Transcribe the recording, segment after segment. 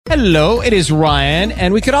Hello, it is Ryan,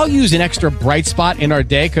 and we could all use an extra bright spot in our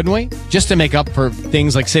day, couldn't we? Just to make up for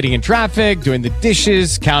things like sitting in traffic, doing the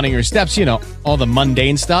dishes, counting your steps, all the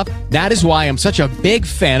mundane stuff. That is why I'm such a big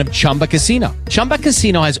fan of Chumba Casino. Chumba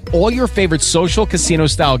Casino has all your favorite social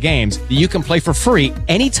casino-style games that you can play for free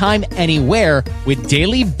anytime, anywhere with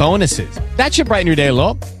daily bonuses. That should brighten your day a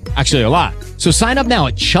little. Actually, a lot. So sign up now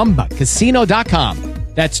at ChumbaCasino.com.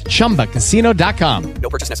 That's ChumbaCasino.com. No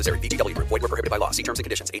purchase necessary. VGW Group. Void where prohibited by law. See terms and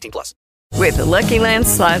conditions. 18+. With the Lucky Land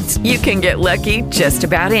Slots, you can get lucky just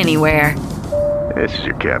about anywhere. This is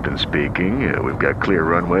your captain speaking. We've got clear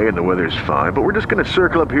runway and the weather's fine, but we're just going to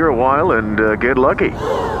circle up here a while and get lucky.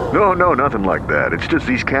 No, nothing like that. It's just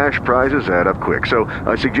these cash prizes add up quick. So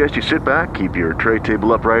I suggest you sit back, keep your tray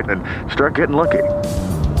table upright, and start getting lucky.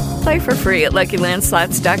 Play for free at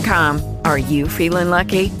LuckyLandSlots.com. Are you feeling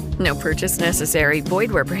lucky? No purchase necessary.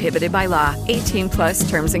 Void where prohibited by law. 18+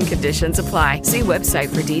 terms and conditions apply. See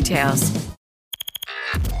website for details.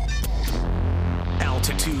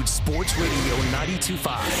 Altitude Sports Radio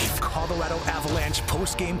 92.5. Colorado Avalanche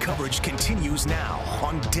post-game coverage continues now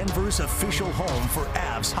on Denver's official home for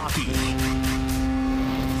Avs hockey.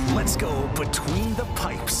 Let's go Between the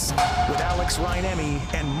Pipes with Alex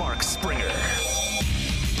Ryan-Emy and Mark Springer.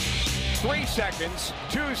 3 seconds,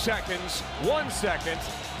 2 seconds, 1 second.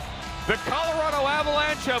 The Colorado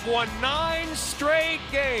Avalanche have won 9 straight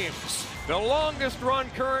games, the longest run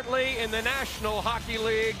currently in the National Hockey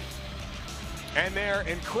League. And their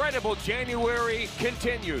incredible January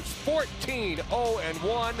continues.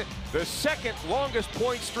 14-0-1, the second longest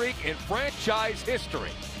point streak in franchise history.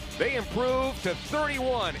 They improved to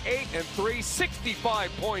 31-8-3,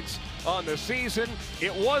 65 points on the season.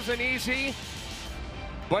 It wasn't easy,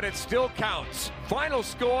 but it still counts. Final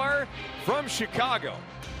score from Chicago.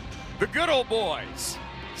 The good old boys,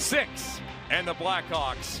 6, and the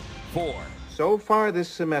Blackhawks, 4. So far this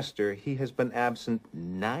semester, he has been absent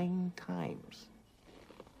 9 times.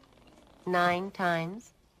 9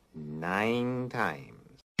 times? 9 times.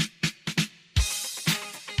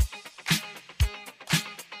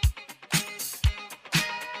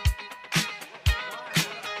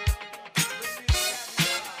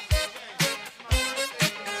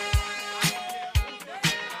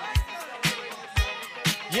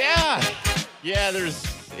 Yeah,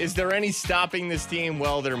 is there any stopping this team?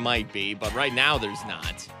 Well, there might be, but right now there's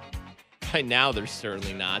not. Right now there's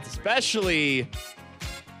certainly not, especially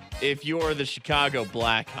if you're the Chicago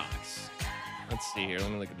Blackhawks. Let's see here.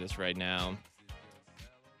 Let me look at this right now.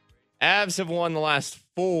 Avs have won the last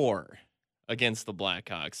 4 against the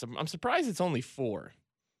Blackhawks. I'm surprised it's only 4.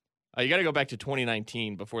 You got to go back to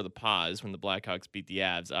 2019 before the pause when the Blackhawks beat the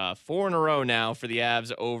Avs. 4 in a row now for the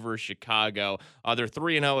Avs over Chicago. They're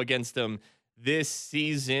 3-0 against them this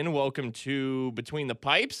season. Welcome to Between the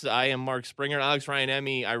Pipes. I am Mark Springer. Alex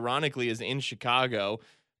Ryan-Emy, ironically, is in Chicago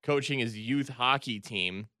coaching his youth hockey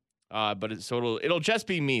team. But it'll just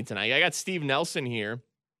be me tonight. I got Steve Nelson here,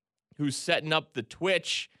 who's setting up the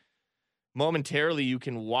Twitch. Momentarily, you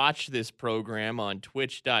can watch this program on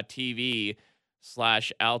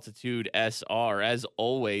twitch.tv/altitudesr. As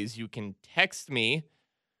always, you can text me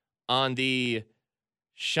on the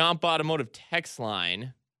Champ Automotive text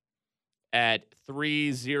line at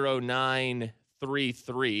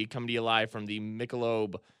 30933. Coming to you live from the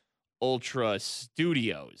Michelob Ultra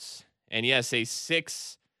Studios. And yes, a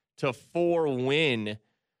 6-4 win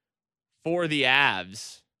for the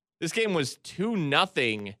Avs. This game was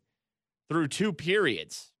 2-0 through 2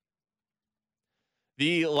 periods.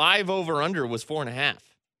 The live over-under was 4.5.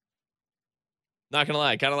 Not going to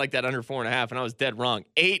lie, kind of like that under 4.5, and I was dead wrong.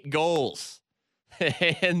 8 goals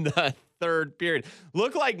in the third period.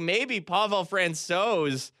 Looked like maybe Pavel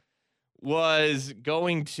Francouz was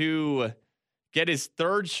going to get his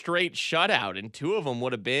 3rd straight shutout, and 2 of them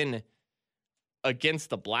would have been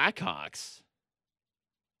against the Blackhawks.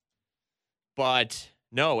 But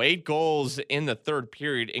no, 8 goals in the third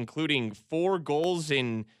period, including 4 goals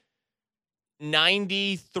in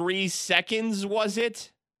 93 seconds, was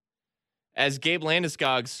it? As Gabe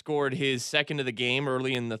Landeskog scored his second of the game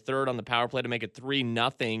early in the third on the power play to make it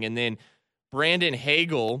 3-0. And then Brandon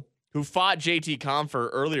Hagel, who fought JT Compher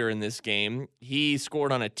earlier in this game, he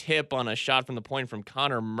scored on a tip on a shot from the point from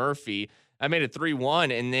Connor Murphy. I made it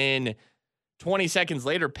 3-1. And then 20 seconds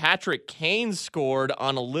later, Patrick Kane scored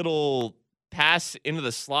on a little pass into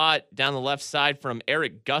the slot down the left side from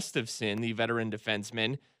Eric Gustafsson, the veteran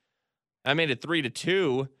defenseman. I made it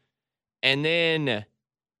 3-2. And then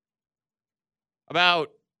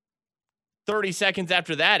about 30 seconds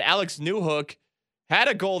after that, Alex Newhook had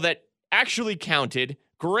a goal that actually counted.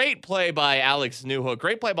 Great play by Alex Newhook.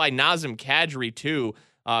 Great play by Nazem Kadri, too.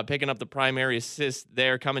 picking up the primary assist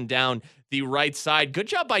there, coming down the right side. Good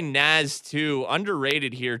job by Naz, too.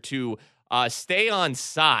 Underrated here to stay on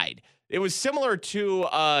side. It was similar to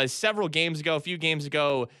a few games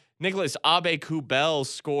ago, Nicholas Abe-Kubel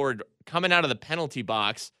scored coming out of the penalty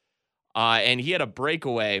box, and he had a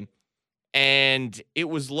breakaway. And it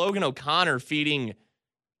was Logan O'Connor feeding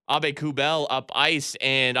Abe-Kubel up ice,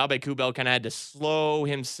 and Abe-Kubel kind of had to slow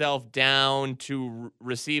himself down to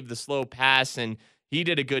receive the slow pass, and he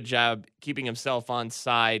did a good job keeping himself on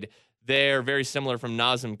side there. Very similar from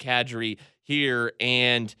Nazem Kadri here,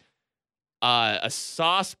 and a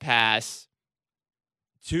sauce pass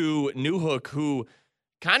to Newhook, who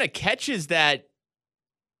kind of catches that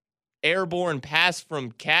airborne pass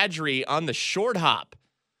from Kadri on the short hop.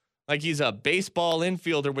 Like he's a baseball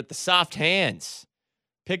infielder with the soft hands,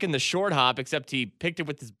 picking the short hop, except he picked it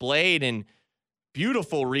with his blade, and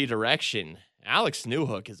beautiful redirection. Alex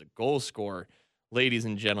Newhook is a goal scorer, ladies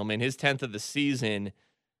and gentlemen. His 10th of the season.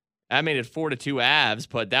 That made it 4-2 Avs,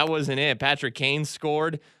 but that wasn't it. Patrick Kane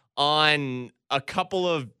scored on a couple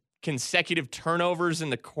of consecutive turnovers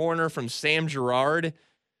in the corner from Sam Girard.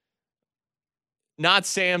 Not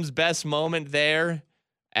Sam's best moment there,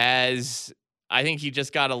 as I think he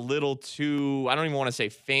just got a little too, I don't even want to say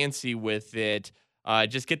fancy with it.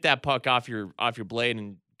 Just get that puck off your blade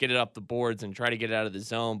and get it up the boards and try to get it out of the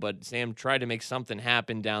zone. But Sam tried to make something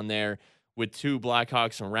happen down there with two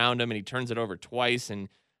Blackhawks around him, and he turns it over twice, and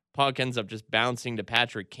puck ends up just bouncing to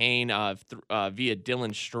Patrick Kane via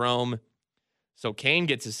Dylan Strome. So Kane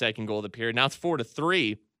gets his second goal of the period. Now it's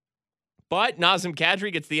 4-3. But Nazem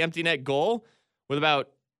Kadri gets the empty net goal with about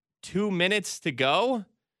 2 minutes to go.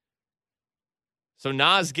 So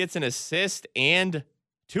Naz gets an assist and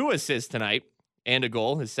 2 assists tonight and a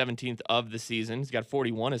goal, his 17th of the season. He's got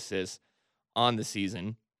 41 assists on the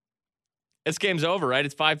season. This game's over, right?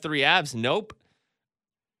 It's 5-3 Avs. Nope.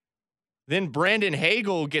 Then Brandon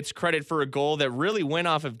Hagel gets credit for a goal that really went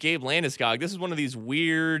off of Gabe Landeskog. This is one of these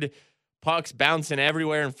weird pucks bouncing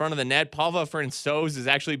everywhere in front of the net. Pavel Francouz is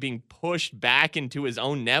actually being pushed back into his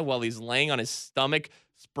own net while he's laying on his stomach,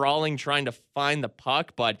 sprawling, trying to find the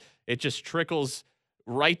puck, but it just trickles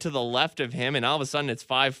right to the left of him, and all of a sudden it's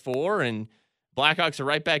 5-4, and Blackhawks are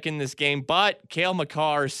right back in this game, but Cale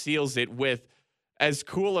Makar seals it with as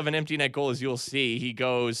cool of an empty net goal as you'll see. He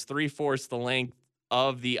goes 3/4 the length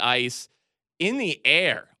of the ice in the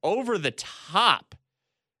air, over the top,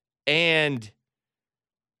 and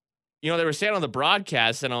they were saying on the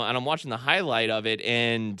broadcast, and I'm watching the highlight of it,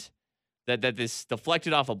 and that this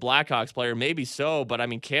deflected off a Blackhawks player, maybe so, but I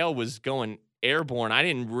mean, Cale was going airborne. I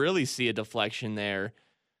didn't really see a deflection there.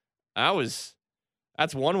 That's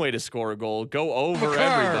one way to score a goal. Go over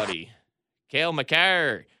everybody. Cale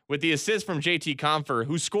Makar with the assist from JT Compher,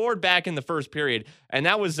 who scored back in the first period. And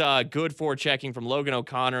that was good forechecking from Logan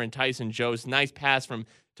O'Connor and Tyson Jost. Nice pass from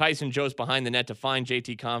Tyson Jost behind the net to find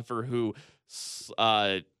JT Compher, who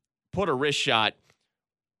put a wrist shot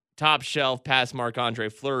top shelf past Marc-Andre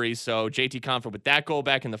Fleury. So JT Compher with that goal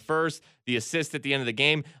back in the first, the assist at the end of the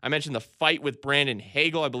game. I mentioned the fight with Brandon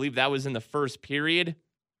Hagel. I believe that was in the first period.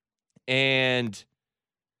 And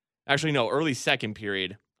actually, no, early second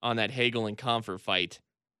period on that Hagel and Compher fight.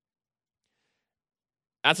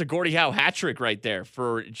 That's a Gordie Howe hat trick right there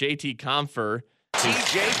for JT Compher.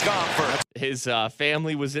 TJ Compher. His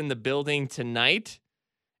family was in the building tonight.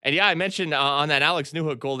 And yeah, I mentioned on that Alex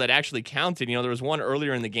Newhook goal that actually counted. There was one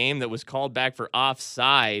earlier in the game that was called back for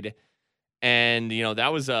offside. And,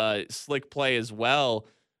 that was a slick play as well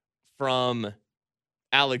from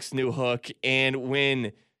Alex Newhook. And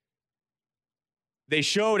when they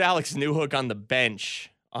showed Alex Newhook on the bench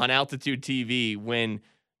on Altitude TV, when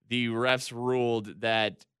the refs ruled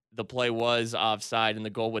that the play was offside and the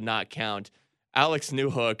goal would not count, Alex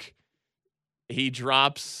Newhook, he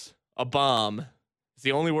drops a bomb. It's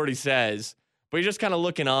the only word he says, but he's just kind of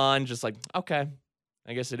looking on, just like, okay,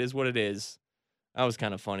 I guess it is what it is. That was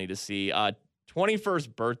kind of funny to see.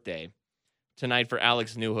 21st birthday tonight for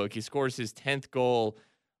Alex Newhook. He scores his 10th goal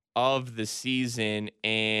of the season,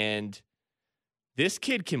 and this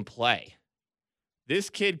kid can play. This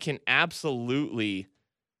kid can absolutely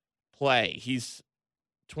play. He's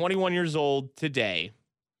 21 years old today,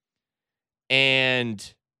 and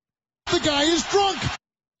the guy is drunk.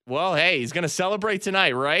 Well, hey, he's going to celebrate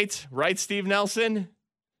tonight, right? Right, Steve Nelson?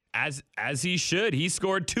 As he should. He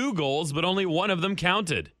scored 2 goals, but only one of them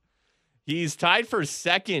counted. He's tied for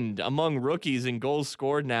second among rookies in goals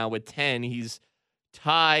scored now with 10. He's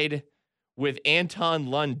tied with Anton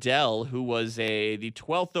Lundell, who was the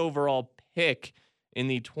 12th overall pick in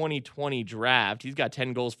the 2020 draft. He's got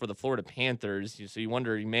 10 goals for the Florida Panthers. So you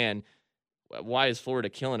wonder, man, why is Florida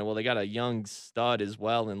killing it? Well, they got a young stud as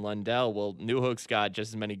well in Lundell. Well, Newhook's got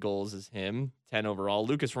just as many goals as him, 10 overall.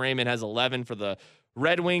 Lucas Raymond has 11 for the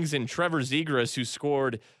Red Wings, and Trevor Zegras, who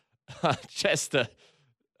scored just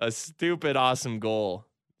a stupid awesome goal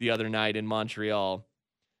the other night in Montreal.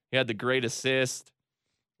 He had the great assist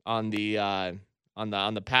on the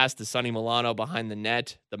pass to Sonny Milano behind the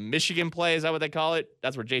net. The Michigan play, is that what they call it?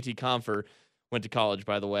 That's where JT Compher went to college,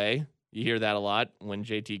 by the way. You hear that a lot when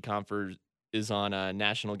JT Compher is on a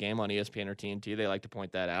national game on ESPN or TNT. They like to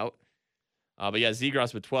point that out. But yeah,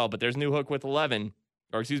 Zegras with 12, but there's Newhook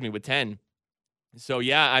with 10. So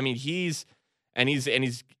yeah, I mean, he's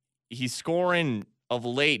scoring of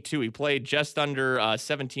late too. He played just under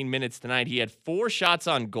 17 minutes tonight. He had 4 shots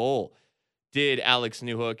on goal, did Alex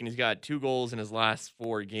Newhook, and he's got 2 goals in his last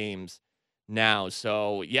 4 games now.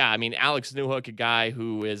 So yeah, I mean, Alex Newhook, a guy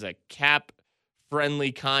who is a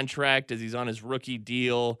cap-friendly contract as he's on his rookie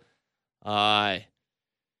deal.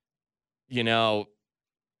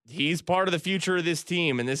 He's part of the future of this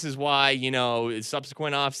team, and this is why,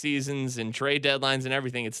 subsequent off seasons and trade deadlines and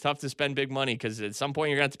everything, it's tough to spend big money because at some point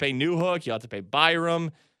you're going to have to pay Newhook, you have to pay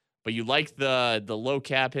Byram, but you like the low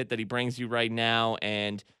cap hit that he brings you right now,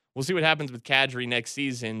 and we'll see what happens with Kadri next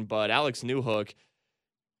season. But Alex Newhook,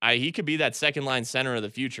 he could be that second line center of the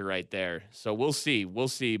future right there. So we'll see.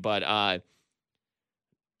 But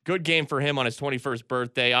good game for him on his 21st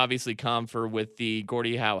birthday. Obviously, Compher with the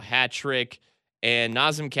Gordie Howe hat trick, and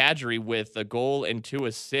Nazem Kadri with a goal and 2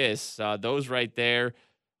 assists. Those right there,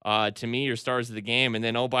 to me, are stars of the game. And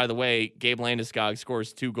then, oh, by the way, Gabe Landeskog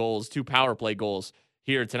scores 2 goals, 2 power play goals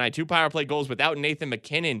here tonight. 2 power play goals without Nathan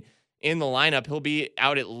McKinnon in the lineup. He'll be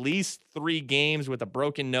out at least 3 games with a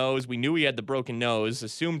broken nose. We knew he had the broken nose,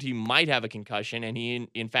 assumed he might have a concussion, and he,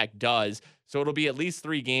 in fact, does. So it'll be at least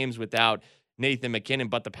 3 games without Nathan McKinnon.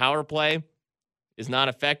 But the power play is not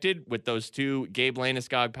affected with those 2 Gabe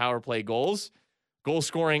Landeskog power play goals. Goal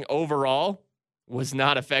scoring overall was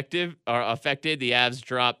not affected. The Avs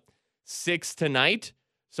dropped 6 tonight.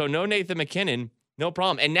 So no Nathan McKinnon, no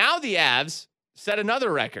problem. And now the Avs set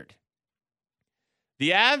another record.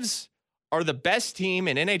 The Avs are the best team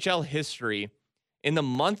in NHL history in the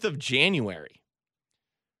month of January.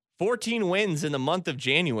 14 wins in the month of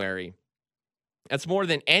January. That's more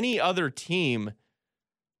than any other team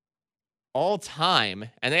all time.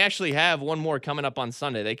 And they actually have one more coming up on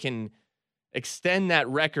Sunday. They can extend that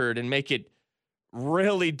record and make it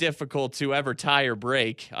really difficult to ever tie or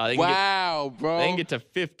break. Bro. They can get to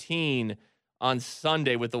 15 on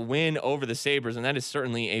Sunday with a win over the Sabres, and that is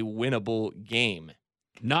certainly a winnable game.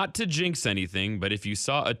 Not to jinx anything, but if you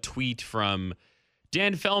saw a tweet from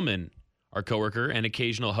Dan Fellman, our coworker and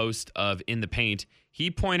occasional host of In the Paint,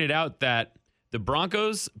 he pointed out that the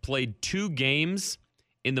Broncos played 2 games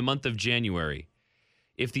in the month of January.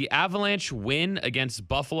 If the Avalanche win against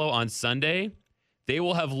Buffalo on Sunday, they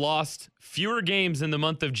will have lost fewer games in the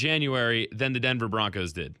month of January than the Denver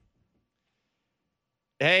Broncos did.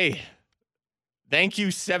 Hey, thank you,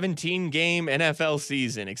 17-game NFL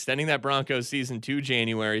season, extending that Broncos season to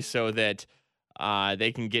January so that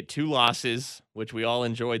they can get 2 losses, which we all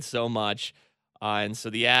enjoyed so much. And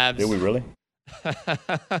so the Avs... Did we really?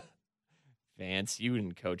 Vance, you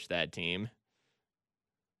didn't coach that team.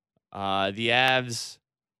 The Avs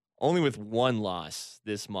only with 1 loss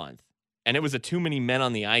this month, and it was a too many men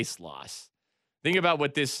on the ice loss. Think about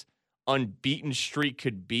what this unbeaten streak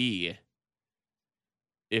could be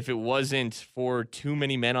if it wasn't for too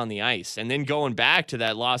many men on the ice. And then going back to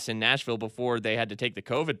that loss in Nashville before they had to take the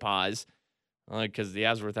COVID pause, because the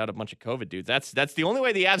Avs were without a bunch of COVID dudes. That's the only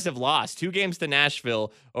way the Avs have lost. 2 games to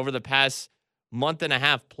Nashville over the past month and a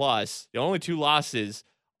half plus. The only 2 losses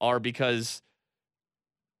are because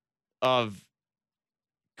of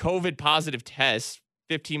COVID positive tests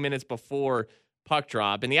 15 minutes before puck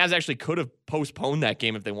drop. And the Avs actually could have postponed that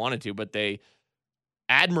game if they wanted to, but they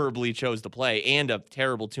admirably chose to play, and a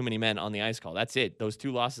terrible too many men on the ice call. That's it. Those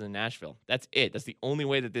 2 losses in Nashville. That's it. That's the only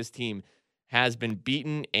way that this team has been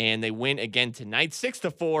beaten, and they win again tonight,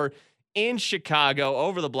 6-4 in Chicago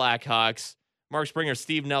over the Blackhawks. Mark Springer,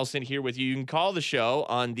 Steve Nelson here with you. You can call the show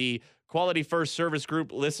on the Quality First Service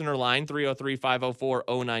Group listener line,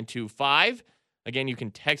 303-504-0925. Again, you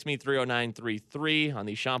can text me 30933 on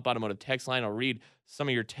the Champ Automotive text line. I'll read some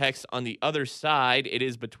of your texts on the other side. It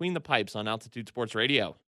is Between the Pipes on Altitude Sports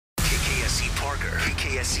Radio. KKSC Parker,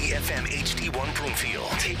 KKSC FM HD1 Broomfield,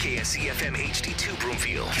 KKSC FM HD2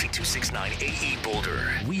 Broomfield, K269AE Boulder.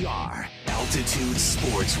 We are Altitude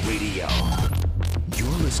Sports Radio.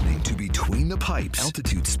 You're listening to Between the Pipes,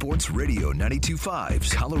 Altitude Sports Radio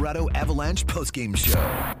 92.5's Colorado Avalanche postgame show.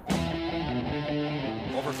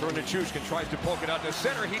 Overthrown to Chushkin, tries to poke it out to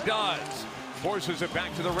center. He does. Forces it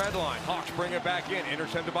back to the red line. Hawks bring it back in.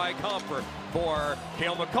 Intercepted by Compher for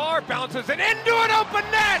Cale Makar. Bounces it into an open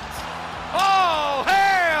net. Oh,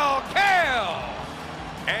 hail, Cale!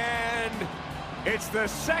 And it's the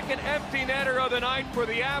second empty netter of the night for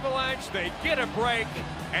the Avalanche. They get a break.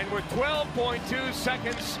 And with 12.2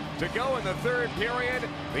 seconds to go in the third period,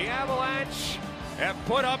 the Avalanche have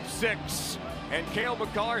put up 6. And Cale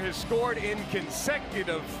Makar has scored in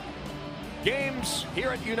consecutive games here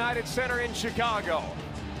at United Center in Chicago.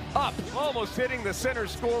 Up, almost hitting the center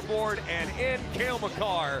scoreboard, and in Cale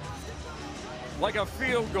Makar like a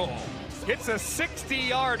field goal. It's a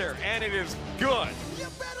 60-yarder, and it is good.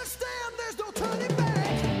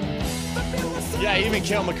 Yeah, even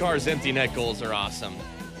Cale Makar's empty net goals are awesome.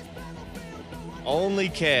 Only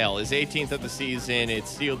Cale, his 18th of the season. It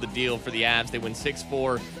sealed the deal for the Avs. They win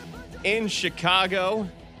 6-4 in Chicago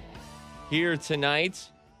here tonight.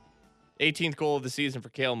 18th goal of the season for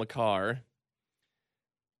Cale Makar.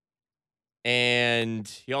 And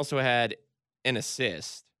he also had an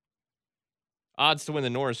assist. Odds to win the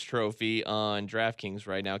Norris Trophy on DraftKings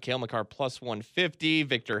right now. Cale Makar plus 150.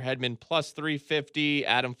 Victor Hedman plus 350.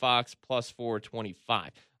 Adam Fox plus 425.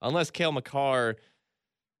 Unless Cale Makar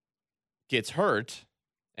gets hurt,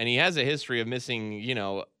 and he has a history of missing,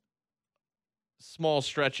 small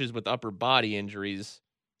stretches with upper body injuries.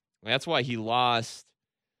 That's why he lost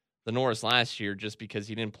the Norris last year, just because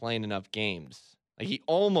he didn't play in enough games. Like, he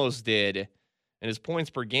almost did, and his points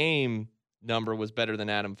per game number was better than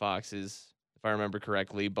Adam Fox's, if I remember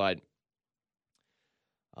correctly, but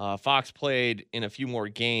Fox played in a few more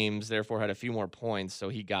games, therefore had a few more points, so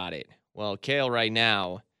he got it. Well, Cale right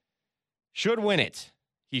now should win it.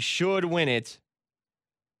 He should win it.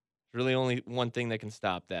 There's really only one thing that can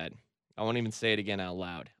stop that. I won't even say it again out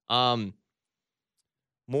loud.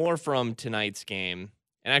 More from tonight's game,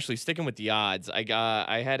 and actually sticking with the odds.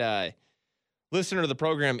 I had a listener to the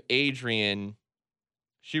program, Adrian.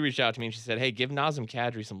 She reached out to me and she said, "Hey, give Nazem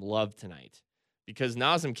Kadri some love tonight," because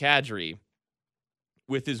Nazem Kadri,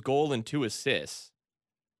 with his goal and 2 assists,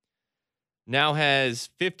 now has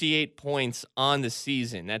 58 points on the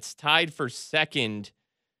season. That's tied for second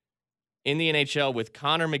in the NHL with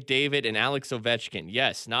Connor McDavid and Alex Ovechkin.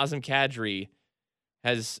 Yes, Nazem Kadri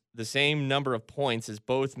has the same number of points as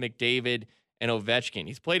both McDavid and Ovechkin.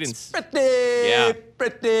 He's played in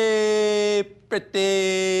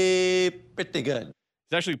pretty good.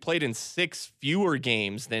 He's actually played in 6 fewer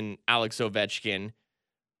games than Alex Ovechkin,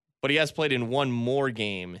 but he has played in 1 more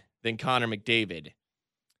game than Connor McDavid.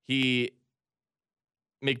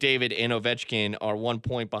 McDavid and Ovechkin are 1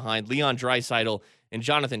 point behind Leon Draisaitl and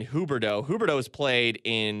Jonathan Huberdeau. Huberdeau has played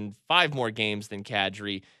in 5 more games than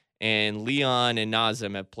Kadri, and Leon and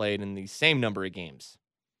Nazem have played in the same number of games.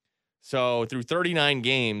 So through 39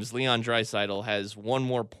 games, Leon Draisaitl has 1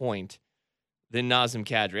 more point than Nazem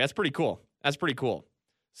Kadri. That's pretty cool.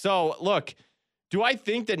 So, look, do I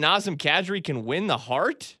think that Nazem Kadri can win the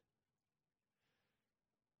Hart?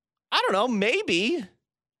 I don't know. Maybe.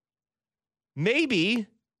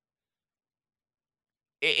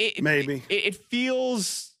 It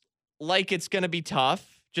feels like it's going to be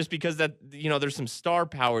tough just because that, there's some star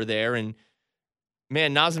power there. And,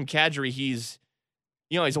 man, Nazem Kadri, he's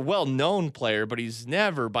a well-known player, but he's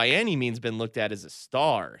never by any means been looked at as a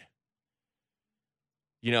star.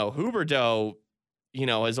 Huberdeau,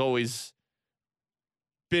 has always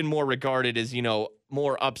been more regarded as,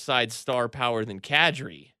 more upside star power than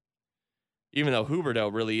Kadri. Even though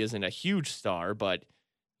Huberdeau really isn't a huge star, but,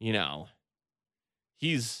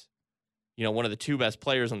 he's, one of the 2 best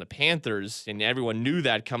players on the Panthers, and everyone knew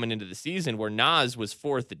that coming into the season, where Nas was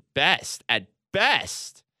 4th at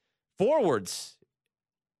best. Forwards.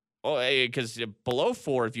 Oh, because below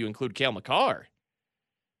 4 if you include Cale Makar.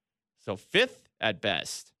 So 5th at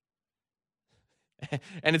best.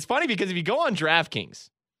 And it's funny because if you go on DraftKings,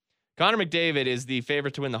 Connor McDavid is the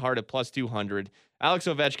favorite to win the Hart at plus 200. Alex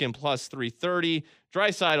Ovechkin plus 330.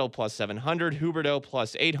 Draisaitl plus 700. Huberdeau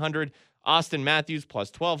plus 800. Austin Matthews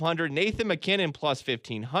plus 1,200. Nathan McKinnon plus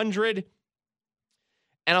 1,500.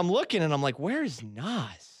 And I'm looking and I'm like, where's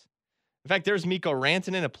Nas? In fact, there's Mikko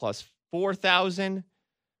Rantanen at plus 4,000.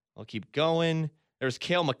 I'll keep going. There's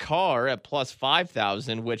Cale Makar at plus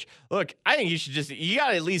 5,000, which, look, I think you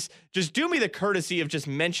got to at least just do me the courtesy of just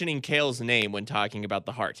mentioning Cale's name when talking about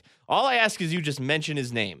the Hart. All I ask is you just mention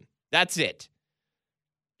his name. That's it.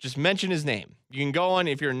 Just mention his name. You can go on,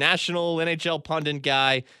 if you're a national NHL pundit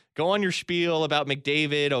guy, go on your spiel about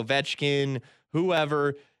McDavid, Ovechkin,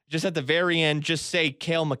 whoever. Just at the very end, just say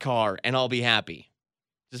Cale Makar, and I'll be happy.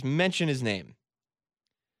 Just mention his name.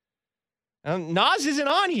 Nas isn't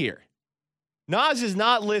on here. Nas is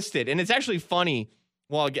not listed. And it's actually funny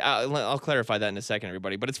Well, I'll clarify that in a second,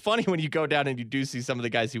 everybody. But it's funny when you go down and you do see some of the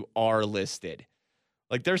guys who are listed.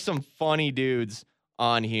 Like, there's some funny dudes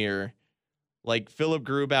on here. Like, Philip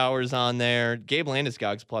Grubauer's on there. Gabe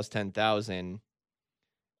Landeskog's plus 10,000.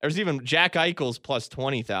 There's even Jack Eichel's plus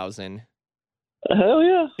 20,000. Hell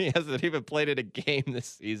yeah. He hasn't even played in a game this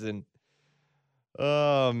season.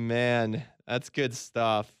 Oh, man. That's good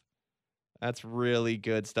stuff. That's really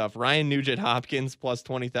good stuff. Ryan Nugent-Hopkins plus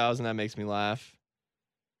 20,000. That makes me laugh.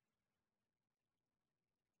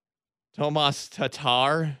 Tomas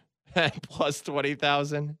Tatar at plus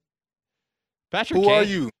 20,000. Who are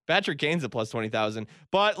you? Patrick Kane's at plus 20,000.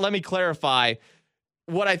 But let me clarify.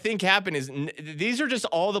 What I think happened is these are just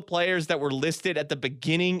all the players that were listed at the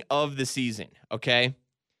beginning of the season, okay?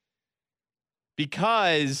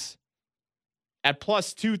 Because at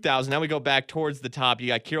plus 2,000, now we go back towards the top. You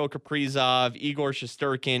got Kirill Kaprizov, Igor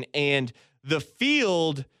Shesterkin, and the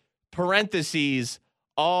field, parentheses,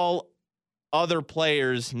 all other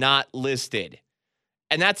players not listed.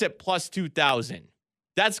 And that's at plus 2,000.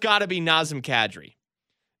 That's got to be Nazem Kadri.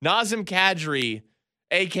 Nazem Kadri,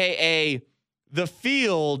 a.k.a. the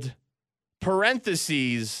field,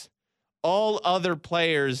 parentheses, all other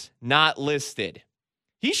players not listed.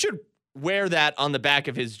 He should wear that on the back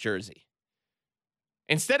of his jersey.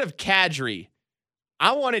 Instead of Kadri,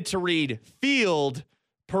 I want it to read field,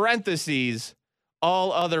 parentheses,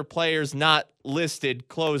 all other players not listed,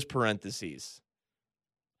 close parentheses.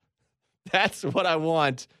 That's what I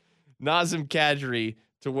want Nazem Kadri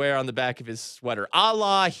to wear on the back of his sweater. A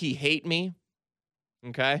la he hate me.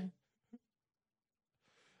 Okay?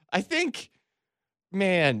 I think,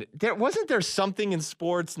 man, wasn't there something in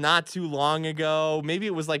sports not too long ago? Maybe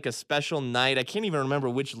it was like a special night. I can't even remember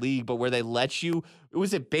which league, but where they let you.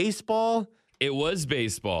 Was it baseball? It was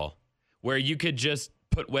baseball, where you could just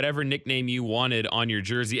put whatever nickname you wanted on your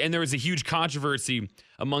jersey. And there was a huge controversy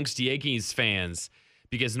amongst Yankees fans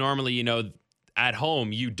because normally, you know, at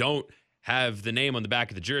home, you don't have the name on the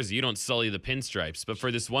back of the jersey. You don't sully the pinstripes. But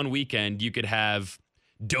for this one weekend, you could have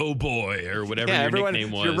Doughboy or whatever your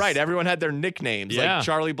nickname was. You're right. Everyone had their nicknames. Yeah. Like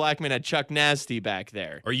Charlie Blackmon had Chuck Nasty back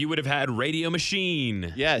there. Or you would have had Radio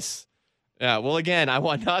Machine. Yes. Yeah. Well, again, I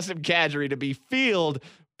want Nazem Kadri to be field,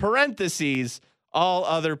 parentheses, all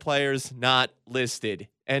other players not listed,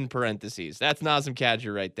 end parentheses. That's Nazem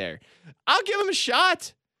Kadri right there. I'll give him a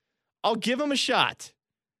shot.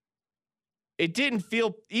 It didn't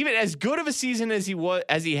feel even as good of a season as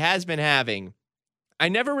he has been having. I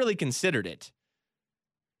never really considered it.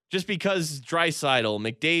 Just because Draisaitl,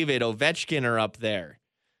 McDavid, Ovechkin are up there.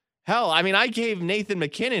 Hell, I mean, I gave Nathan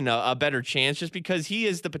McKinnon a better chance just because he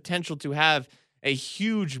has the potential to have a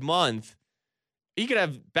huge month. He could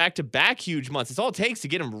have back-to-back huge months. It's all it takes to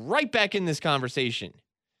get him right back in this conversation.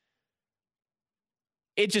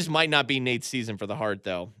 It just might not be Nate's season for the Heart,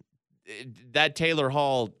 though. That Taylor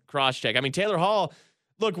Hall cross-check. I mean, Taylor Hall,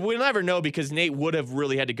 look, we'll never know because Nate would have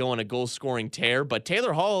really had to go on a goal-scoring tear, but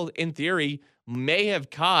Taylor Hall, in theory, may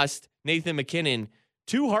have cost Nathan McKinnon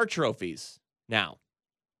 2 Hart trophies now.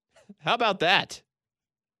 How about that?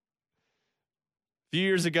 A few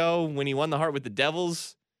years ago, when he won the Hart with the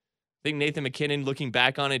Devils, I think Nathan McKinnon, looking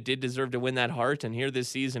back on it, did deserve to win that Hart. And here this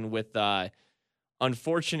season with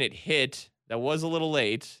unfortunate hit that was a little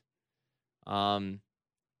late, and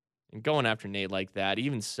going after Nate like that,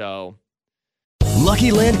 even so.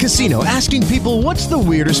 Lucky Land Casino, asking people, what's the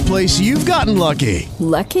weirdest place you've gotten lucky?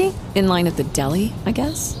 Lucky? In line at the deli, I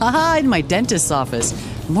guess? Aha, in my dentist's office.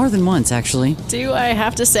 More than once, actually. Do I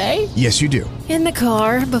have to say? Yes, you do. In the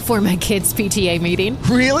car before my kids' PTA meeting.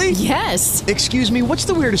 Really? Yes. Excuse me, what's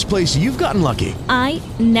the weirdest place you've gotten lucky? I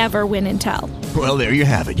never win and tell. Well, there you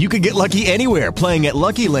have it. You can get lucky anywhere, playing at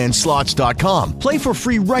LuckyLandSlots.com. Play for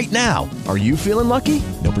free right now. Are you feeling lucky?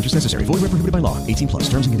 No purchase necessary. Void where prohibited by law. 18+.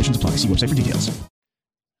 Terms and conditions apply. See website for details.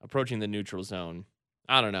 Approaching the neutral zone.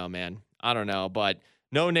 I don't know, man. I don't know, but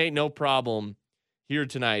no Nate, no problem here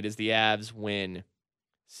tonight as the Avs win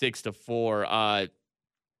 6-4.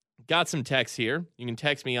 Got some texts here. You can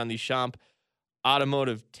text me on the Champ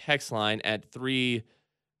Automotive text line at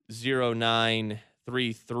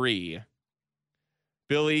 30933.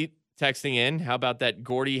 Billy texting in. How about that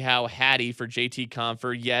Gordie Howe hatty for JT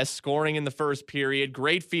Compher? Yes, scoring in the first period.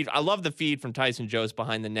 Great feed. I love the feed from Tyson Jost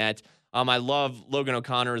behind the net. I love Logan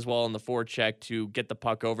O'Connor as well on the forecheck to get the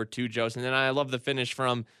puck over to Jost. And then I love the finish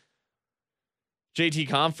from JT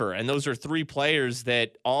Compher. And those are 3 players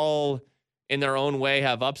that all in their own way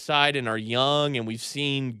have upside and are young. And we've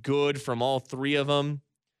seen good from all 3 of them.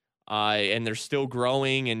 And they're still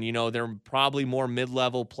growing. And, you know, they're probably more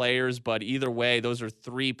mid-level players. But either way, those are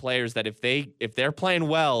 3 players that if they're playing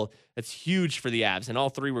well, it's huge for the Avs. And all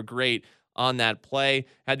 3 were great on that play,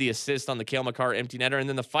 had the assist on the Cale Makar empty netter, and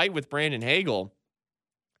then the fight with Brandon Hagel.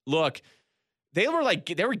 Look, they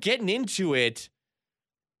were getting into it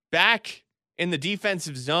back in the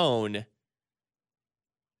defensive zone.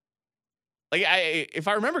 Like, if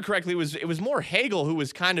I remember correctly, it was more Hagel who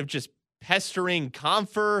was kind of just pestering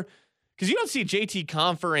Compher, because you don't see JT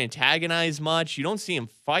Compher antagonize much. You don't see him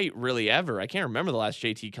fight really ever. I can't remember the last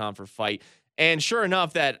JT Compher fight. And sure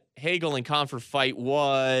enough, that Hagel and Compher fight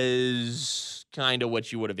was kind of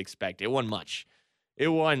what you would have expected. It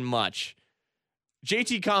wasn't much.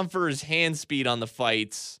 JT Compher's hand speed on the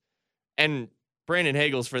fights, and Brandon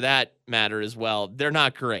Hagel's for that matter as well, they're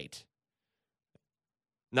not great.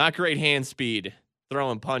 Not great hand speed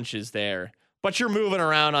throwing punches there. But you're moving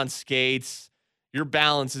around on skates. Your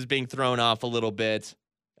balance is being thrown off a little bit.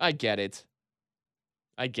 I get it.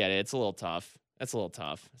 It's a little tough. That's a little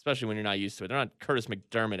tough, especially when you're not used to it. They're not Curtis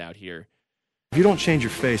McDermott out here. If you don't change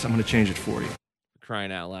your face, I'm going to change it for you.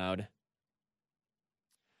 Crying out loud.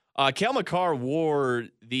 Cale Makar wore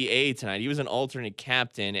the A tonight. He was an alternate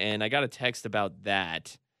captain, and I got a text about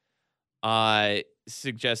that,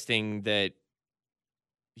 suggesting that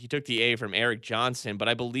he took the A from Eric Johnson, but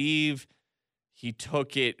I believe he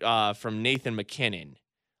took it from Nathan McKinnon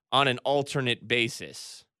on an alternate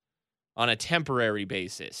basis, on a temporary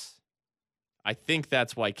basis. I think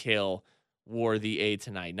that's why Cale wore the A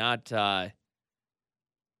tonight. I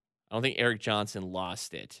don't think Eric Johnson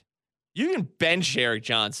lost it. You can bench Eric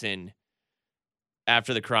Johnson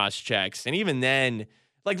after the cross checks. And even then,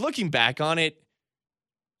 like, looking back on it,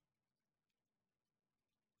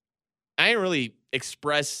 I didn't really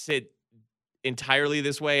express it entirely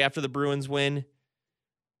this way after the Bruins win.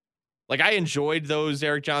 Like, I enjoyed those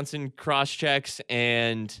Eric Johnson cross checks,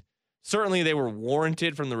 and certainly they were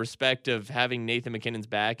warranted from the respect of having Nathan McKinnon's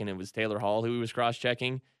back, and it was Taylor Hall who he was cross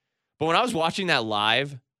checking. But when I was watching that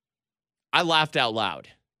live, I laughed out loud.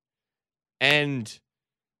 And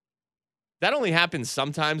that only happens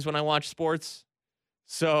sometimes when I watch sports.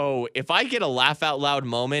 So if I get a laugh out loud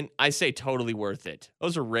moment, I say totally worth it.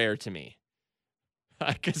 Those are rare to me.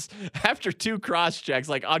 Because after 2 cross checks,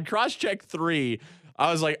 like on cross check 3,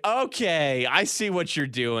 I was like, okay, I see what you're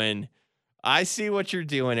doing.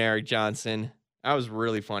 Eric Johnson. That was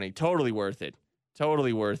really funny. Totally worth it.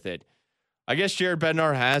 I guess Jared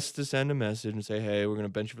Bednar has to send a message and say, hey, we're going to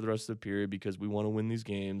bench you for the rest of the period because we want to win these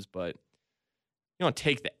games. But you don't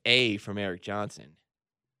take the A from Eric Johnson.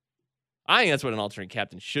 I think that's what an alternate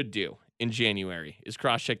captain should do in January, is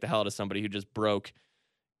cross-check the hell out of somebody who just broke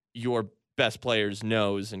your best player's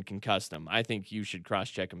nose and concussed them. I think you should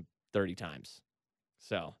cross-check him 30 times.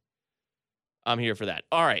 So I'm here for that.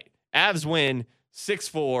 All right. Avs win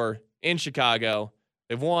 6-4 in Chicago.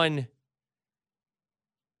 They've won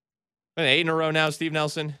 8 in a row now, Steve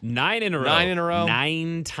Nelson. 9 in a row. 9 in a row.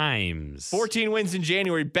 9 times. 14 wins in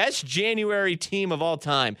January. Best January team of all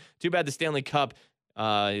time. Too bad the Stanley Cup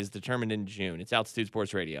is determined in June. It's Altitude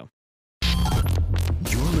Sports Radio.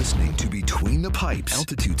 You're listening to Between the Pipes.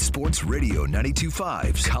 Altitude Sports Radio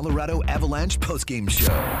 92.5's Colorado Avalanche postgame show.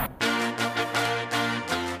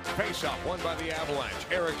 Face-off won by the Avalanche.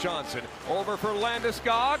 Eric Johnson over for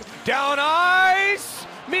Landeskog. Down ice.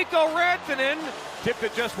 Mikko Rantanen. Tipped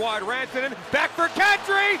it just wide. Rantanen. Back for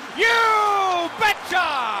Kadri. You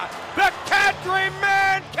betcha! The Kadri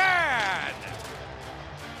man can!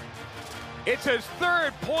 It's his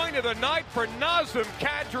 3rd point of the night for Nazem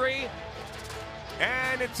Kadri.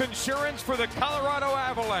 And it's insurance for the Colorado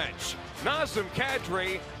Avalanche. Nazem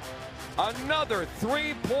Kadri, another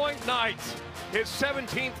 3-point night. His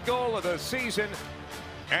 17th goal of the season.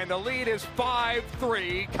 And the lead is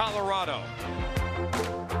 5-3 Colorado.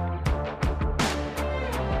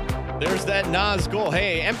 There's that Nas goal.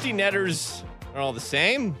 Hey, empty netters are all the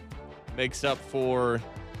same. Makes up for,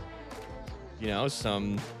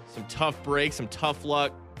 some tough breaks, some tough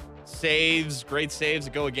luck saves, great saves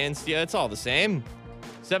that go against you. It's all the same.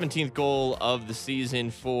 17th goal of the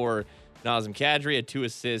season for Nazem Kadri. Had 2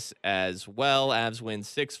 assists as well. Avs win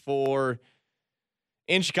 6-4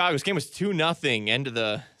 in Chicago. This game was 2-0 end of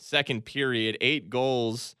the second period. 8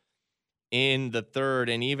 goals in the third.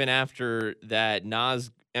 And even after that Nas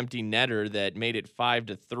empty netter that made it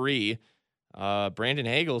 5-3, Brandon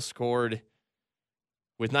Hagel scored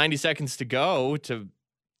with 90 seconds to go to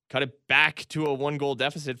cut it back to a 1-goal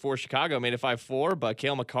deficit for Chicago. Made it 5-4, but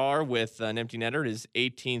Cale Makar with an empty netter, his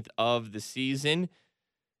 18th of the season,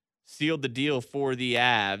 sealed the deal for the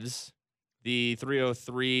Avs. The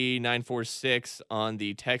 303-946 on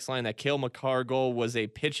the text line. That Cale Makar goal was a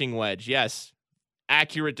pitching wedge. Yes,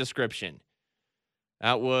 accurate description.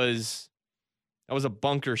 That was a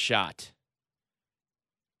bunker shot.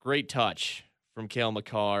 Great touch from Cale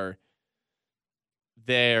Makar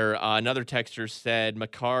there. Another texter said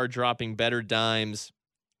Makar dropping better dimes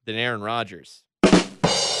than Aaron Rodgers.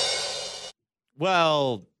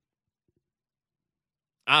 Well,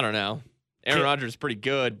 I don't know. Aaron Rodgers is pretty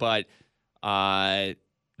good, but the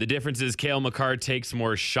difference is Cale Makar takes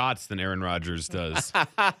more shots than Aaron Rodgers does.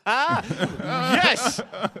 Yes.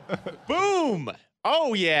 Boom.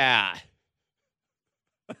 Oh, yeah.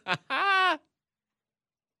 That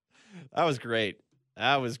was great.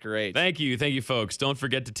 That was great. Thank you. Thank you, folks. Don't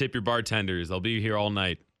forget to tip your bartenders. I'll be here all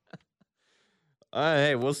night.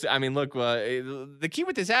 Hey, we'll see. I mean, look, the key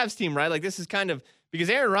with this Avs team, right? Like, this is kind of because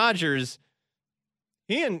Aaron Rodgers,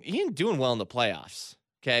 he ain't doing well in the playoffs.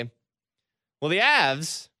 Okay. Well, the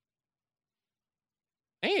Avs,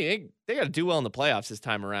 hey, they got to do well in the playoffs this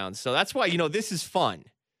time around. So that's why, this is fun.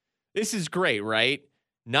 This is great, right?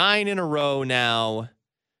 9 in a row now.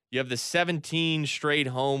 You have the 17 straight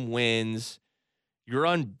home wins. You're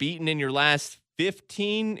unbeaten in your last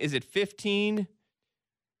 15. Is it 15?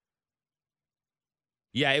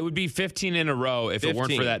 Yeah, it would be 15 in a row if 15. it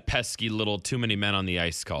weren't for that pesky little too many men on the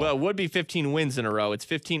ice call. Well, it would be 15 wins in a row. It's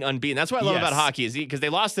 15 unbeaten. That's what I love about hockey is because they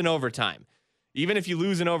lost in overtime. Even if you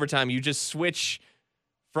lose in overtime, you just switch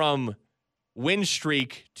from win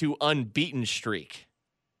streak to unbeaten streak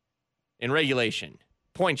in regulation.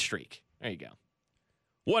 Point streak. There you go.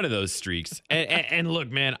 One of those streaks. And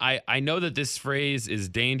look, man, I know that this phrase is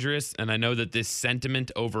dangerous, and I know that this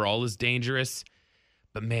sentiment overall is dangerous.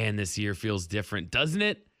 But man, this year feels different, doesn't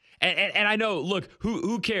it? And I know, look,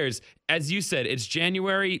 who cares? As you said, it's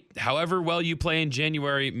January. However well you play in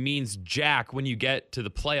January means jack when you get to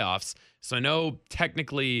the playoffs. So I know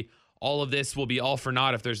technically all of this will be all for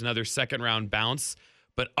naught if there's another second round bounce.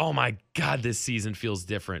 But oh my God, this season feels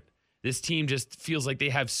different. This team just feels like they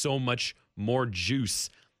have so much more juice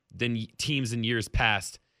than teams in years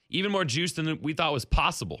past. Even more juice than we thought was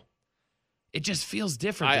possible. It just feels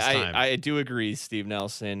different this time. I do agree, Steve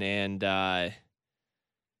Nelson. And,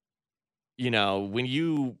 when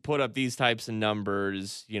you put up these types of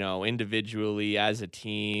numbers, individually as a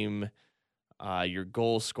team, your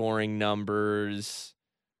goal scoring numbers,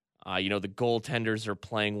 the goaltenders are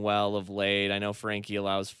playing well of late. I know Frankie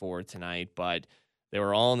allows 4 tonight, but they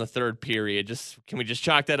were all in the third period. Can we just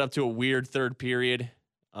chalk that up to a weird third period?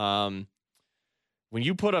 When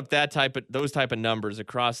you put up those type of numbers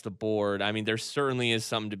across the board, I mean, there certainly is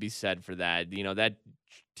something to be said for that. That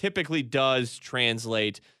typically does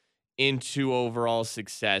translate into overall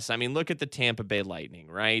success. I mean, look at the Tampa Bay Lightning,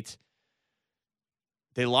 right?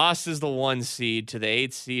 They lost as the 1 seed to the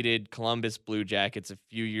 8-seeded Columbus Blue Jackets a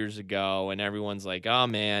few years ago, and everyone's like, oh,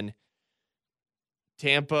 man,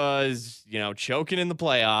 Tampa is, choking in the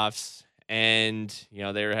playoffs, and,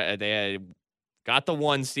 they had got the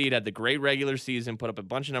 1 seed, had the great regular season, put up a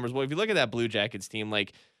bunch of numbers. Well, if you look at that Blue Jackets team,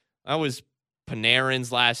 like that was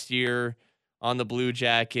Panarin's last year on the Blue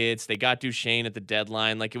Jackets. They got Duchesne at the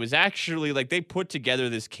deadline. Like it was actually like they put together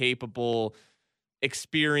this capable,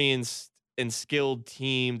 experienced, and skilled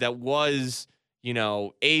team that was,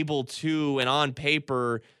 able to, and on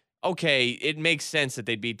paper, okay, it makes sense that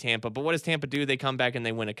they'd beat Tampa. But what does Tampa do? They come back and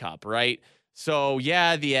they win a cup, right? So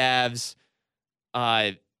yeah, the Avs,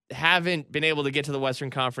 haven't been able to get to the Western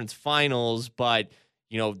Conference Finals, but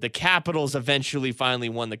the Capitals eventually finally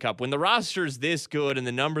won the cup. When the roster's this good and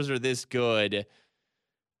the numbers are this good,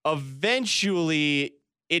 eventually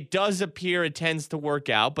it does appear it tends to work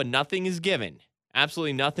out, but nothing is given.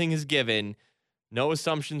 Absolutely nothing is given. No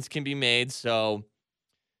assumptions can be made. So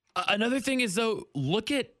another thing is, though,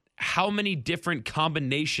 look at how many different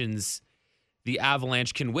combinations the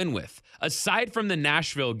Avalanche can win with. Aside from the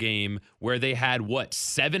Nashville game where they had,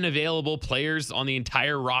 7 available players on the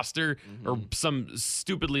entire roster or some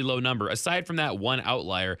stupidly low number. Aside from that one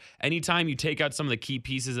outlier, anytime you take out some of the key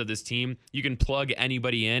pieces of this team, you can plug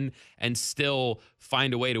anybody in and still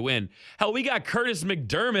find a way to win. Hell, we got Curtis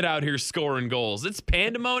McDermott out here scoring goals. It's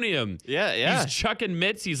pandemonium. Yeah. He's chucking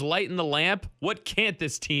mitts. He's lighting the lamp. What can't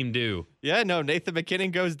this team do? Yeah, no, Nathan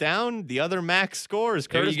McKinnon goes down. The other max scores.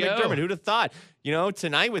 Curtis McDermott. Who'd have thought?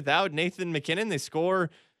 Tonight without Nathan McKinnon, they score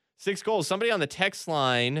 6 goals. Somebody on the text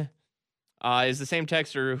line is the same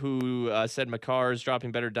texter who said Makar's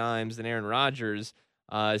dropping better dimes than Aaron Rodgers.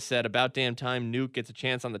 Said about damn time Nuke gets a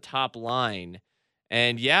chance on the top line.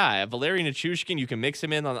 And yeah, Valeri Nichushkin, you can mix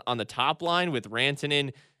him in on the top line with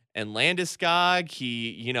Rantanen and Landeskog.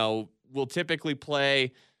 He, will typically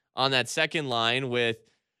play on that second line with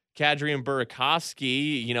Kadri and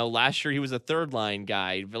Burakovsky. Last year he was a third line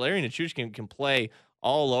guy. Valeri Nichushkin can play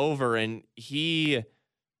all over, and he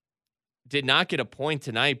did not get a point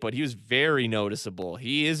tonight, but he was very noticeable.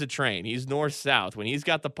 He is a train. He's north-south. When he's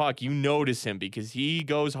got the puck, you notice him because he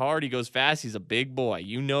goes hard, he goes fast, he's a big boy.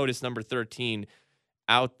 You notice number 13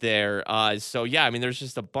 out there. So, yeah, I mean, there's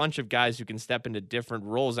just a bunch of guys who can step into different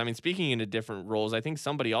roles. I mean, speaking into different roles, I think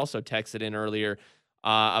somebody also texted in earlier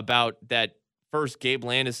about that first Gabe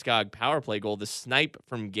Landeskog power play goal, the snipe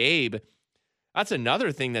from Gabe. That's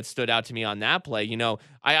another thing that stood out to me on that play. You know,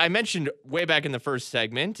 I mentioned way back in the first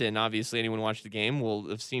segment, and obviously anyone watched the game will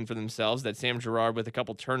have seen for themselves that Sam Girard with a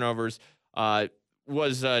couple turnovers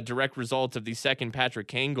was a direct result of the second Patrick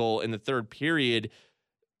Kane goal in the third period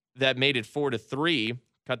that made it 4-3,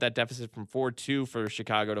 cut that deficit from 4-2 for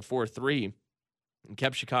Chicago to 4-3, and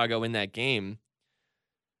kept Chicago in that game.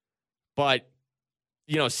 But,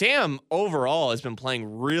 you know, Sam overall has been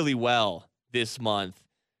playing really well this month.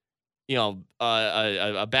 You know,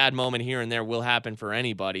 a bad moment here and there will happen for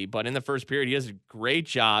anybody. But in the first period, he does a great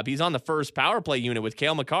job. He's on the first power play unit with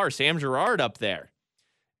Cale Makar, Sam Girard up there.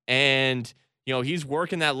 And, you know, he's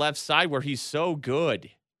working that left side where he's so good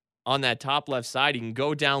on that top left side. He can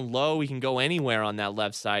go down low. He can go anywhere on that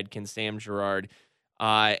left side, can Sam Girard.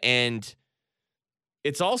 And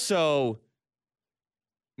it's also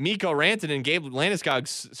Mikko Rantanen and Gabe Landeskog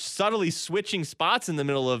subtly switching spots in the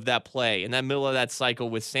middle of that play, in that middle of that cycle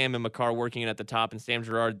with Sam and Makar working at the top and Sam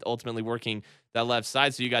Girard ultimately working that left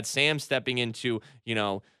side. So you got Sam stepping into, you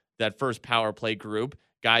know, that first power play group,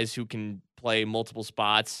 guys who can play multiple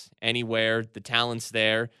spots anywhere. The talent's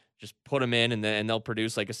there. Just put them in and they'll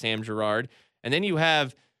produce like a Sam Girard. And then you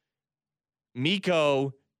have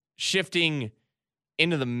Mikko shifting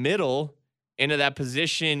into the middle, into that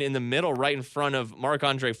position in the middle, right in front of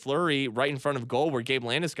Marc-Andre Fleury, right in front of goal where Gabe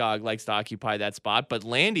Landeskog likes to occupy that spot. But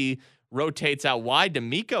Landy rotates out wide to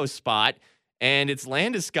Mikko's spot, and it's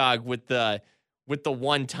Landeskog with the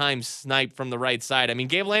one-time snipe from the right side. I mean,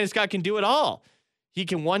 Gabe Landeskog can do it all. He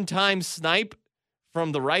can one-time snipe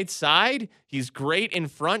from the right side. He's great in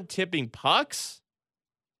front, tipping pucks.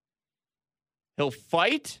 He'll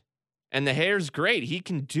fight, and the hair's great. He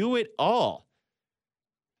can do it all.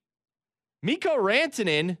 Mikko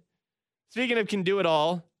Rantanen, speaking of can do it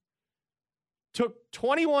all, took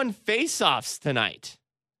 21 faceoffs tonight.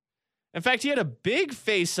 In fact, he had a big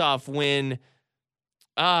faceoff win.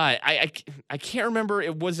 I can't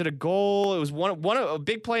remember. Was it a goal? It was a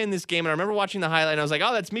big play in this game. And I remember watching the highlight and I was like,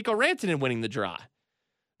 oh, that's Mikko Rantanen winning the draw.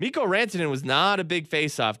 Mikko Rantanen was not a big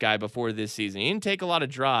faceoff guy before this season. He didn't take a lot of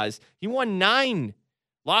draws. He won 9,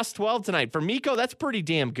 lost 12 tonight. For Mikko, that's pretty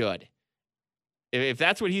damn good. If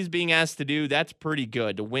that's what he's being asked to do, that's pretty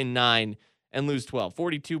good to win 9 and lose 12.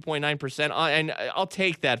 42.9%. And I'll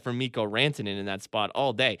take that from Mikko Rantanen in that spot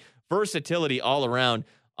all day. Versatility all around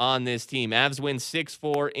on this team. Avs win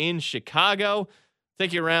 6-4 in Chicago.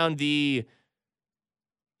 Take you around the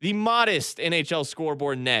modest NHL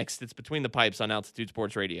scoreboard next. It's Between the Pipes on Altitude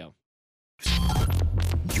Sports Radio.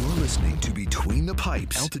 You're listening to Between the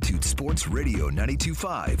Pipes, Altitude Sports Radio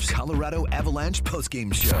 92.5's Colorado Avalanche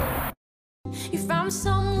postgame show. You found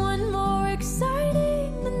someone more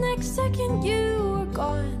exciting. The next second you were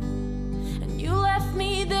gone, and you left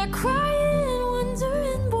me there crying,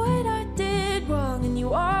 wondering what I did wrong. And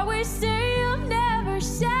you always say I'm never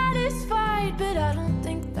satisfied, but I don't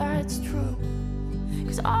think that's true.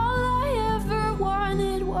 'Cause all I ever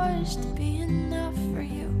wanted was to be enough for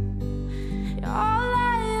you. All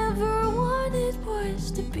I ever wanted was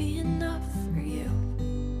to be enough for you.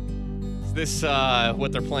 Is this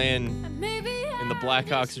what they're playing in the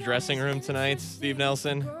Blackhawks dressing room tonight, Steve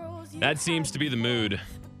Nelson? That seems to be the mood.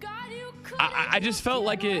 I just felt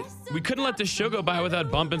like we couldn't let this show go by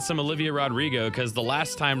without bumping some Olivia Rodrigo, because the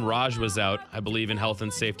last time Raj was out, I believe in health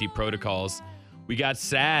and safety protocols, we got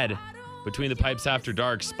sad. Between the Pipes After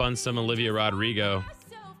Dark spun some Olivia Rodrigo.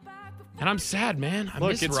 And I'm sad, man. I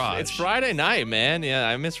miss Raj. It's Friday night, man. Yeah,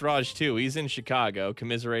 I miss Raj too. He's in Chicago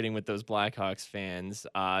commiserating with those Blackhawks fans.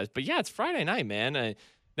 But yeah, it's Friday night, man.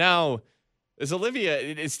 Now, is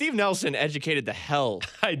Steve Nelson educated the hell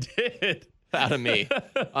I did out of me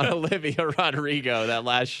on Olivia Rodrigo that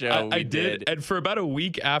last show I did. And for about a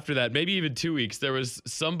week after that, maybe even 2 weeks, there was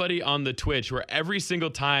somebody on the Twitch where every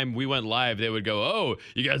single time we went live, they would go, oh,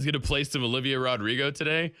 you guys going to play some Olivia Rodrigo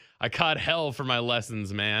today? I caught hell for my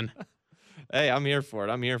lessons, man. Hey, I'm here for it.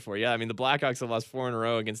 Yeah, I mean, the Blackhawks have lost 4 in a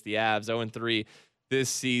row against the Avs, 0-3 this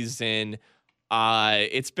season.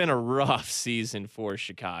 It's been a rough season for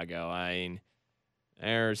Chicago. I mean,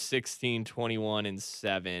 they're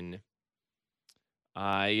 16-21-7.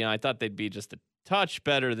 I thought they'd be just a touch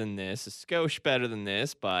better than this, a skosh better than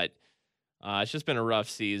this, but it's just been a rough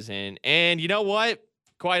season. And you know what?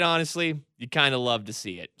 Quite honestly, you kind of love to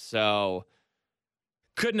see it. So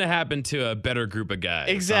couldn't have happened to a better group of guys.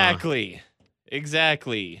 Exactly.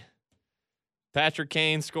 Exactly. Patrick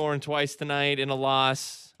Kane scoring twice tonight in a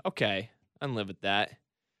loss. Okay. I can live with that.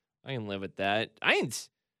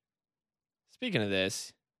 Speaking of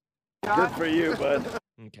this. Good for you, bud.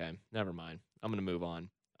 Okay. Never mind. I'm going to move on.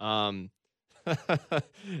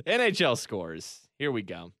 NHL scores. Here we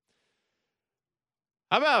go.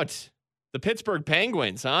 How about the Pittsburgh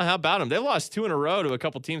Penguins, huh? How about them? They lost 2 in a row to a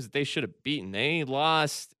couple teams that they should have beaten. They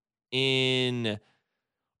lost in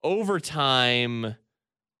overtime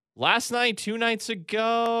last night, 2 nights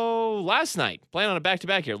ago. Last night, playing on a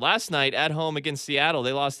back-to-back here. Last night at home against Seattle,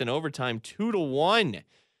 they lost in overtime 2-1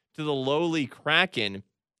 to the lowly Kraken.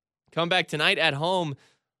 Come back tonight at home,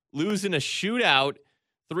 losing a shootout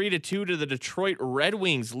 3-2 to the Detroit Red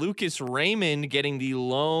Wings. Lucas Raymond getting the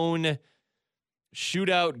lone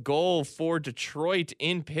shootout goal for Detroit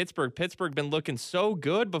in Pittsburgh. Pittsburgh been looking so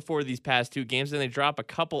good before these past 2 games, and they drop a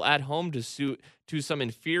couple at home to some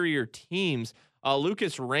inferior teams.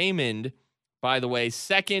 Lucas Raymond, by the way,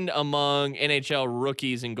 second among NHL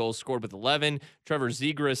rookies in goals scored with 11. Trevor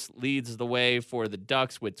Zegras leads the way for the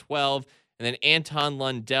Ducks with 12. And then Anton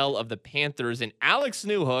Lundell of the Panthers and Alex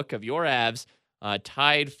Newhook of your Avs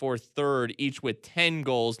tied for third, each with 10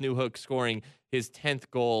 goals. Newhook scoring his 10th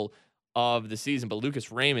goal of the season. But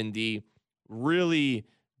Lucas Raymond, the really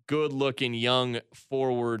good-looking young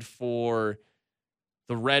forward for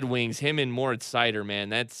the Red Wings, him and Moritz Seider, man,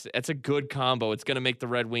 that's a good combo. It's going to make the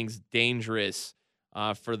Red Wings dangerous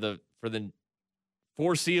for the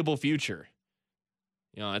foreseeable future.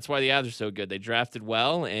 You know, that's why the Avs are so good. They drafted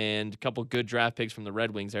well, and a couple good draft picks from the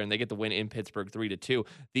Red Wings there, and they get the win in Pittsburgh 3-2.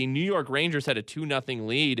 The New York Rangers had a 2-0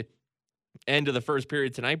 lead end of the first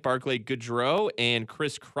period tonight. Barclay Goodrow and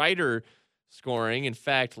Chris Kreider scoring. In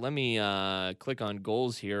fact, let me click on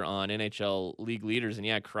goals here on NHL League Leaders, and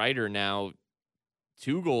yeah, Kreider now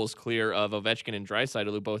 2 goals clear of Ovechkin and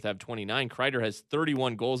Draisaitl, who both have 29. Kreider has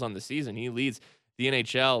 31 goals on the season. He leads the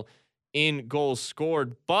NHL in goals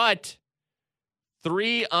scored, but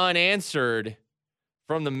 3 unanswered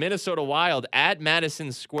from the Minnesota Wild at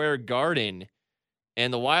Madison Square Garden.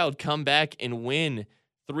 And the Wild come back and win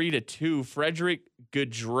 3-2. Frederick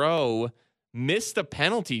Gaudreau missed a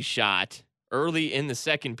penalty shot early in the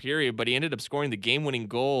second period, but he ended up scoring the game-winning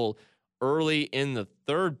goal early in the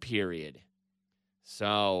third period.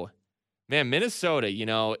 So, man, Minnesota, you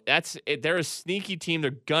know, they're a sneaky team.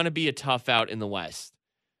 They're going to be a tough out in the West.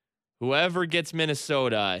 Whoever gets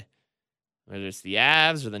Minnesota, whether it's the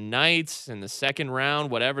Avs or the Knights in the second round,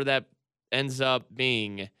 whatever that ends up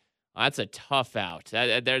being, that's a tough out.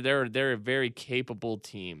 They're a very capable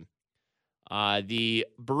team. The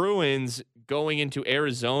Bruins going into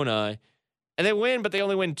Arizona, and they win, but they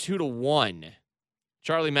only win 2-1.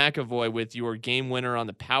 Charlie McAvoy with your game winner on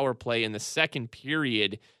the power play in the second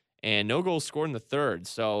period, and no goals scored in the third.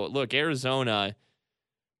 So, look, Arizona,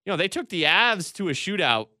 you know, they took the Avs to a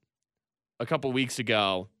shootout a couple weeks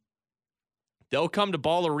ago. They'll come to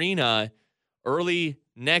Ball Arena early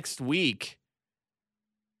next week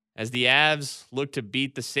as the Avs look to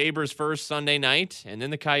beat the Sabres first Sunday night, and then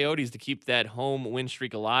the Coyotes to keep that home win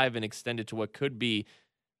streak alive and extend it to what could be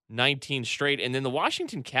 19 straight. And then the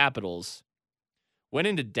Washington Capitals went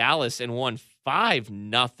into Dallas and won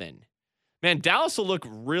 5-0. Man, Dallas will look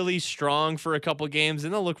really strong for a couple games,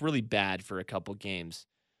 and they'll look really bad for a couple games.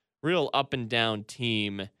 Real up and down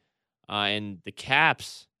team. And the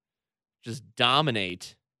Caps just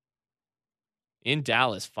dominate in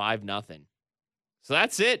Dallas 5-0. So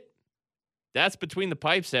that's it. That's between the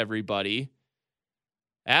pipes, everybody.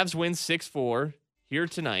 Avs win 6-4 here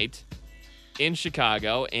tonight in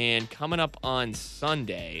Chicago. And coming up on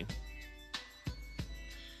Sunday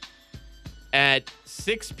at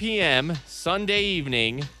 6 p.m. Sunday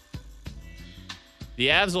evening, the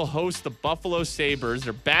Avs will host the Buffalo Sabres.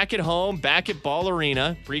 They're back at home, back at Ball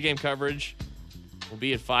Arena. Pre-game coverage will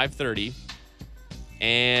be at 5:30.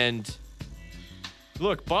 And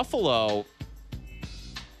look, Buffalo,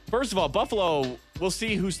 first of all, Buffalo, we'll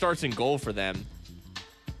see who starts in goal for them.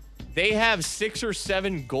 They have 6 or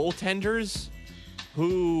 7 goaltenders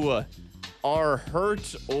who are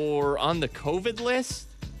hurt or on the COVID list.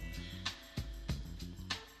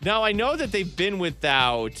 Now, I know that they've been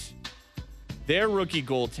without their rookie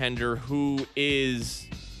goaltender, who is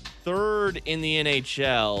 3rd in the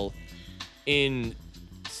NHL in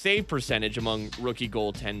save percentage among rookie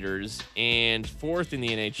goaltenders and 4th in the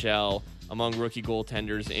NHL among rookie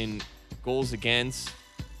goaltenders in goals against.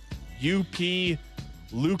 UP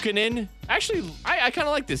Luukkonen. Actually, I kind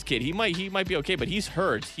of like this kid. He might be okay, but he's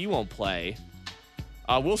hurt. He won't play.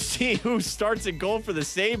 We'll see who starts at goal for the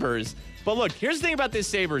Sabres. But look, here's the thing about this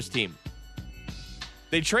Sabres team.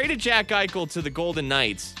 They traded Jack Eichel to the Golden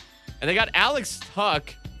Knights, and they got Alex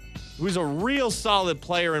Tuch, who's a real solid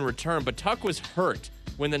player in return, but Tuch was hurt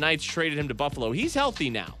when the Knights traded him to Buffalo. He's healthy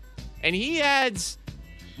now, and he adds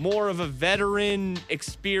more of a veteran,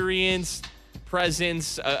 experienced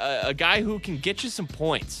presence, a guy who can get you some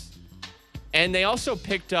points. And they also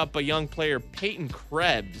picked up a young player, Peyton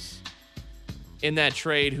Krebs, in that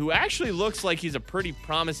trade, who actually looks like he's a pretty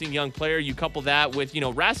promising young player. You couple that with,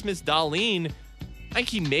 Rasmus Dahlin. I think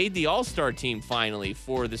he made the All-Star team finally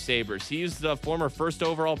for the Sabres. He's the former first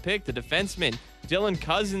overall pick, the defenseman. Dylan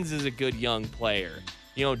Cousins is a good young player.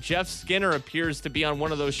 Jeff Skinner appears to be on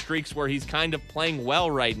one of those streaks where he's kind of playing well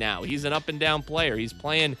right now. He's an up-and-down player. He's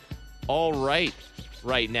playing all right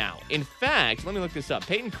now. In fact, let me look this up.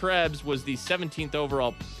 Peyton Krebs was the 17th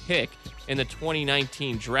overall pick in the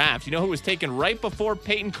 2019 draft. You know who was taken right before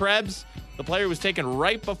Peyton Krebs? The player who was taken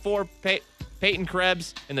right before Peyton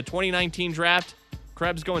Krebs in the 2019 draft.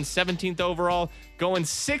 Krebs going 17th overall. Going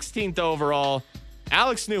 16th overall,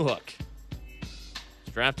 Alex Newhook.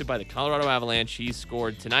 Drafted by the Colorado Avalanche. He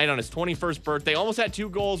scored tonight on his 21st birthday. Almost had 2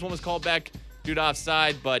 goals. One was called back due to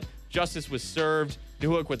offside, but justice was served.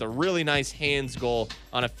 Newhook with a really nice hands goal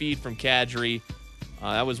on a feed from Kadri.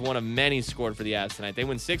 That was one of many scored for the Avs tonight. They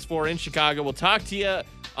win 6-4 in Chicago. We'll talk to you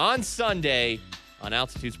on Sunday on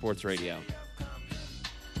Altitude Sports Radio.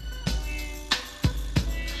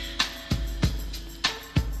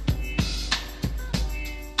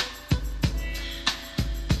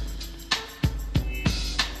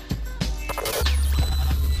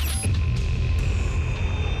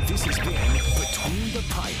 This has been Between the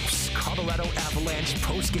Pipes, Colorado Avalanche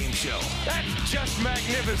postgame show. That's just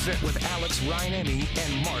magnificent. With Alex Ryan-Emmy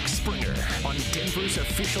and Mark Springer on Denver's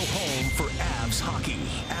official home for Avs hockey.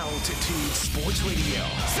 Altitude Sports Radio.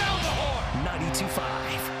 Sound the horn!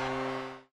 92.5.